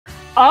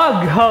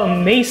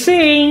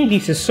Amazing!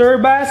 This is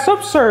SirBas of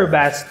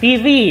SirBas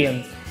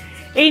TV.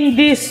 In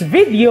this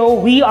video,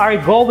 we are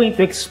going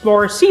to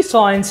explore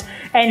seasons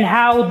and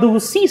how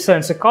do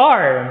seasons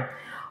occur.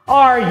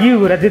 Are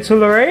you ready to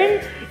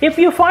learn? If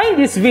you find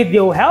this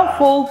video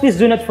helpful, please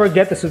do not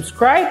forget to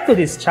subscribe to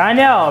this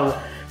channel.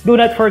 Do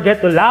not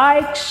forget to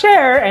like,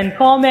 share, and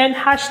comment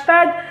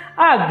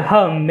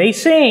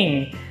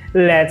 #AgAmazing.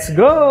 Let's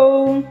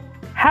go!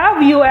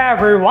 Have you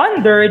ever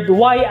wondered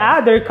why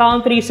other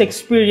countries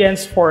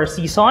experience 4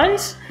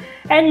 seasons?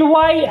 And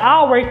why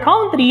our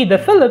country, the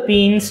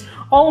Philippines,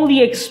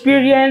 only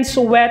experience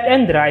wet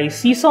and dry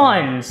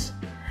seasons?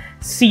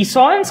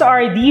 Seasons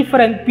are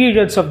different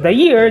periods of the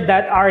year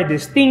that are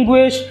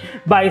distinguished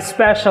by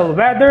special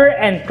weather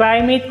and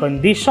climate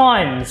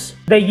conditions.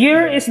 The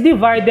year is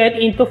divided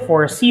into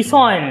 4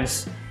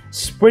 seasons: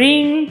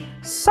 spring,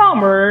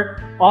 summer,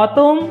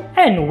 autumn,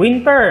 and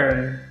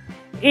winter.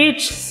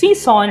 Each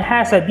season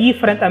has a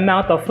different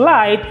amount of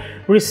light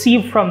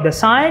received from the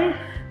sun,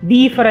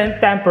 different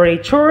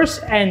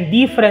temperatures, and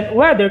different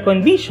weather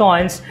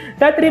conditions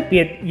that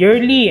repeat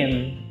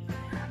yearly.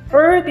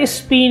 Earth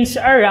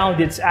spins around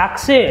its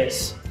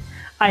axis.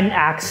 An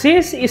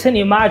axis is an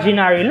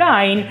imaginary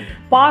line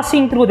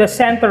passing through the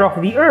center of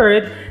the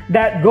Earth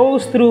that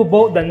goes through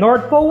both the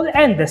North Pole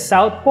and the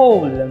South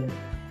Pole.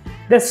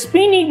 The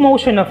spinning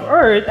motion of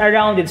Earth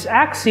around its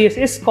axis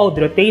is called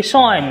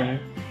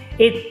rotation.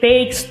 It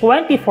takes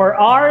 24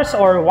 hours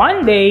or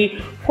 1 day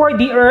for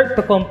the Earth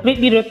to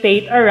completely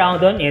rotate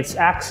around on its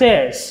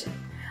axis.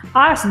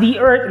 As the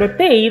Earth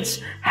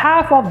rotates,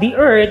 half of the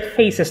Earth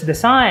faces the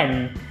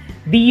Sun.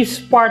 This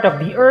part of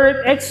the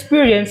Earth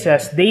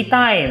experiences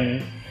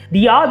daytime.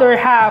 The other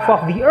half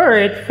of the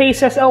Earth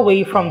faces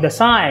away from the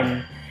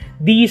Sun.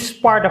 This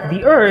part of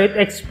the Earth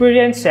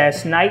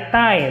experiences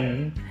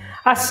nighttime.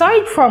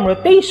 Aside from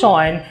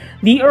rotation,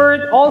 the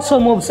Earth also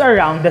moves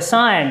around the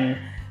Sun.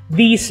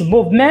 This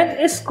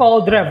movement is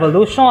called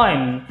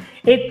revolution.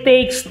 It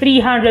takes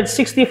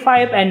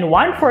 365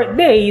 1/4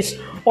 days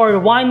or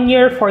 1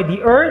 year for the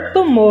Earth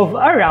to move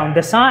around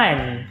the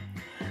Sun.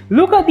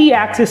 Look at the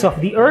axis of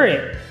the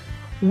Earth.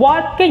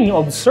 What can you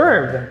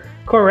observe?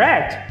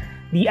 Correct!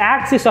 The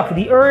axis of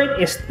the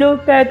Earth is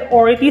tilted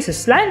or it is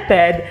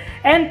slanted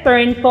and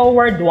turned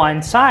toward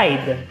one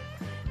side.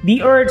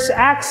 The Earth's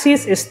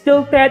axis is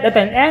tilted at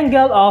an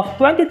angle of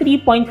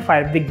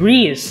 23.5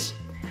 degrees.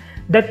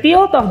 The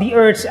tilt of the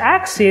Earth's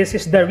axis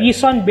is the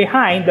reason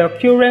behind the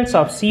occurrence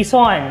of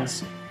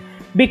seasons.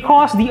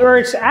 Because the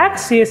Earth's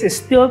axis is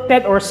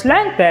tilted or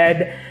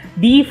slanted,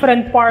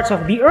 different parts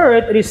of the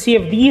Earth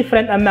receive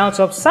different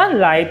amounts of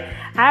sunlight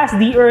as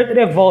the Earth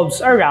revolves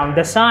around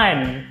the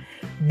Sun.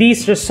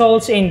 This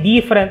results in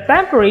different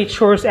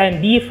temperatures and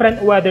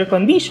different weather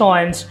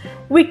conditions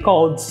we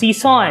call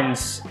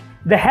seasons.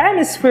 The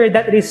hemisphere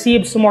that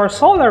receives more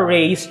solar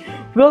rays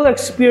will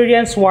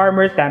experience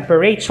warmer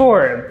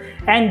temperature,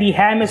 and the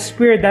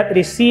hemisphere that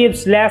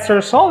receives lesser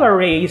solar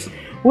rays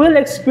will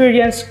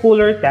experience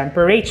cooler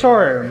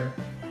temperature.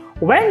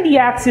 When the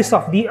axis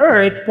of the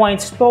Earth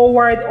points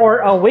toward or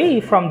away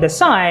from the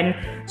Sun,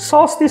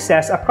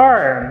 solstices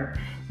occur.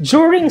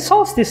 During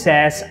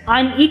solstices,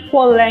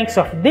 unequal lengths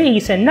of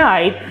days and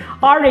night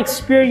are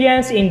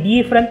experienced in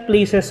different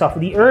places of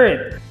the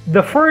Earth.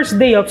 The first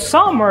day of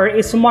summer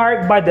is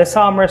marked by the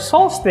summer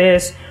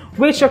solstice,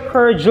 which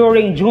occurred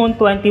during June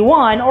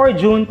 21 or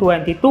June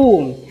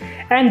 22.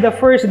 And the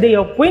first day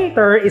of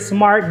winter is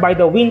marked by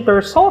the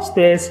winter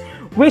solstice,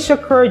 which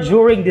occurred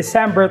during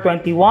December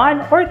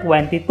 21 or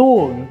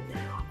 22.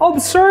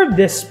 Observe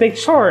this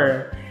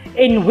picture.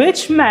 In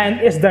which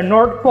month is the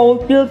North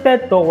Pole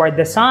tilted toward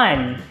the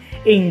Sun?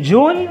 In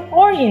June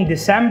or in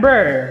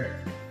December?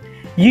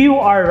 You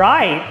are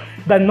right.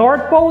 The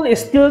North Pole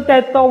is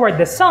tilted toward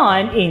the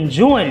Sun in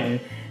June.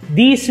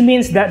 This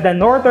means that the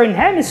Northern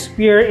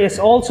Hemisphere is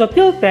also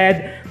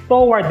tilted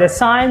toward the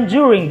Sun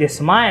during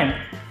this month.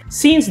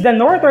 Since the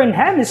Northern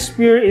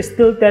Hemisphere is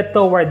tilted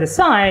toward the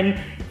Sun,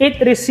 it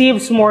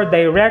receives more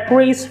direct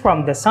rays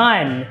from the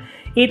Sun.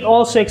 It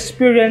also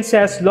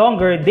experiences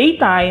longer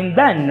daytime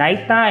than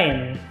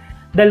nighttime.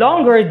 The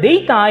longer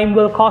daytime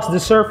will cause the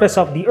surface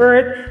of the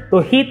Earth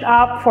to heat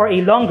up for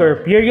a longer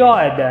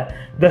period.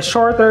 The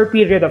shorter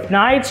period of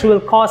nights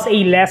will cause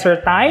a lesser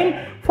time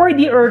for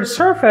the Earth's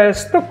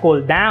surface to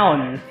cool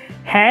down.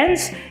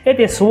 Hence, it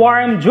is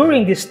warm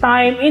during this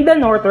time in the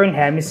Northern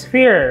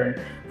Hemisphere.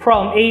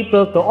 From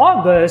April to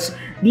August,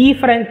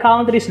 different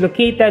countries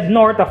located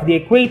north of the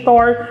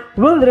equator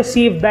will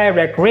receive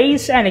direct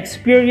rays and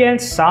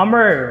experience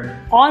summer.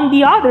 On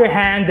the other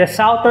hand, the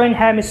Southern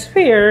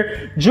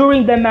Hemisphere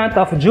during the month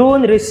of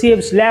June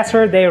receives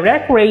lesser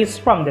direct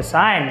rays from the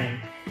Sun.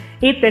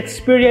 It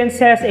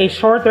experiences a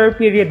shorter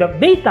period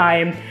of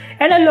daytime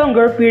and a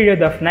longer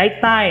period of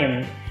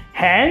nighttime.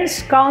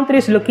 Hence,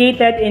 countries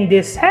located in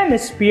this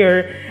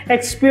hemisphere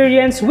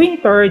experience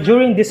winter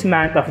during this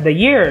month of the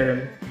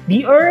year.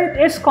 The Earth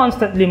is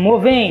constantly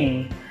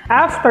moving.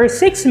 After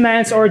 6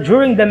 months or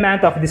during the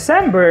month of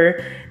December,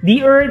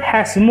 the Earth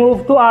has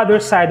moved to other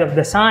side of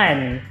the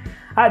Sun.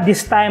 At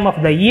this time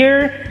of the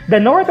year, the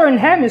northern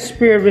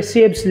hemisphere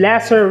receives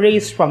lesser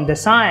rays from the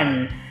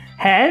sun.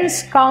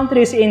 Hence,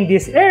 countries in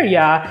this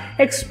area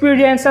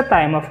experience a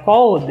time of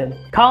cold.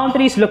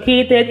 Countries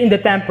located in the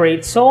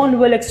temperate zone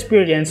will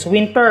experience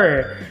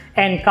winter,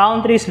 and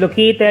countries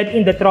located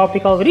in the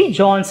tropical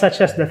region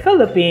such as the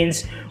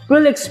Philippines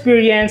will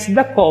experience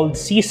the cold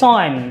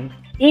season.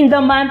 In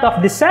the month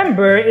of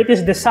December, it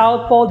is the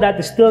South Pole that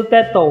is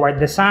tilted toward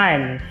the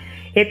sun.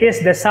 It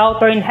is the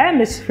southern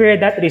hemisphere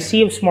that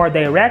receives more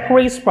direct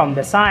rays from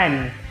the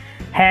sun.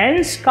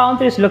 Hence,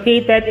 countries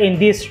located in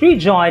this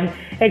region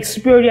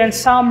experience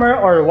summer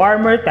or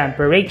warmer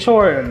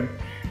temperature.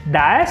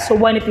 Thus,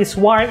 when it is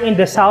warm in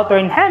the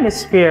southern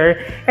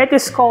hemisphere, it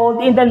is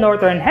cold in the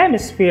northern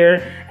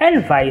hemisphere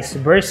and vice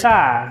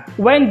versa.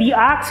 When the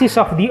axis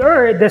of the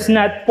Earth does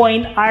not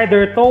point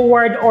either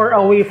toward or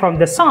away from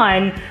the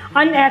sun,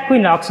 an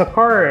equinox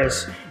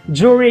occurs.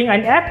 During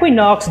an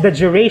equinox, the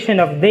duration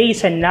of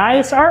days and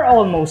nights are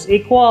almost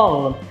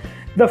equal.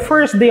 The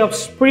first day of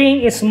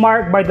spring is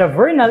marked by the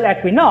vernal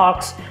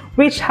equinox,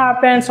 which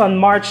happens on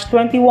March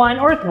 21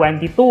 or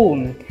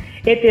 22.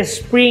 It is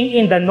spring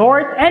in the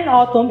north and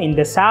autumn in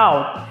the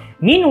south.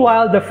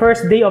 Meanwhile, the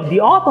first day of the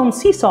autumn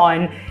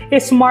season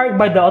is marked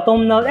by the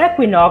autumnal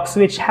equinox,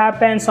 which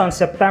happens on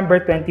September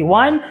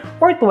 21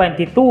 or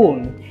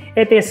 22.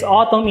 It is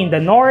autumn in the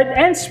north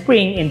and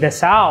spring in the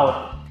south.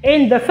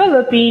 In the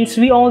Philippines,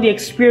 we only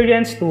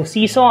experience two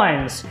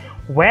seasons,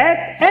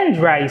 wet and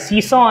dry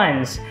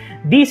seasons.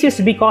 This is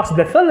because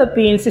the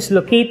Philippines is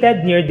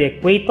located near the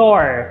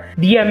equator.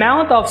 The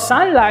amount of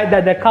sunlight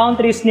that the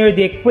countries near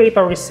the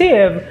equator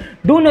receive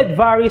do not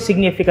vary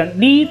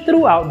significantly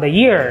throughout the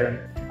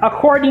year.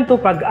 According to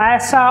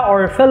PAG-ASA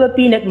or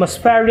Philippine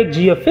Atmospheric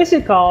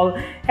Geophysical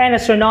and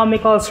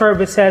Astronomical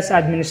Services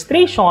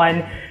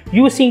Administration,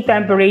 using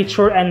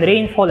temperature and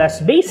rainfall as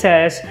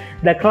basis,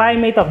 the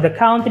climate of the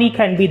country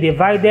can be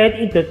divided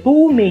into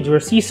two major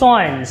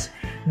seasons: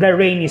 the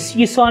rainy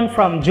season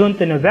from June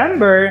to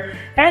November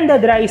and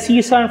the dry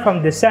season from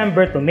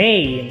December to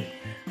May.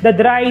 The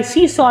dry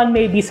season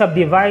may be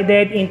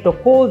subdivided into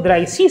cold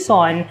dry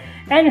season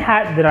and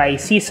hot dry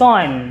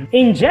season.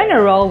 In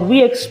general,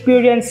 we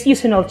experience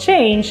seasonal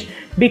change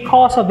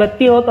because of the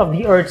tilt of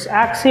the Earth's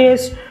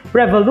axis,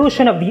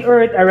 revolution of the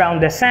Earth around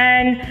the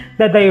Sun,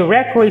 the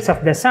direct rays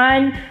of the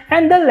Sun,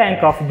 and the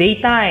length of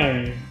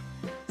daytime.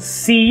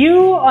 See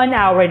you on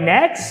our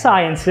next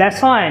science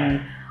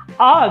lesson.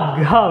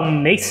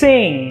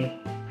 Amazing!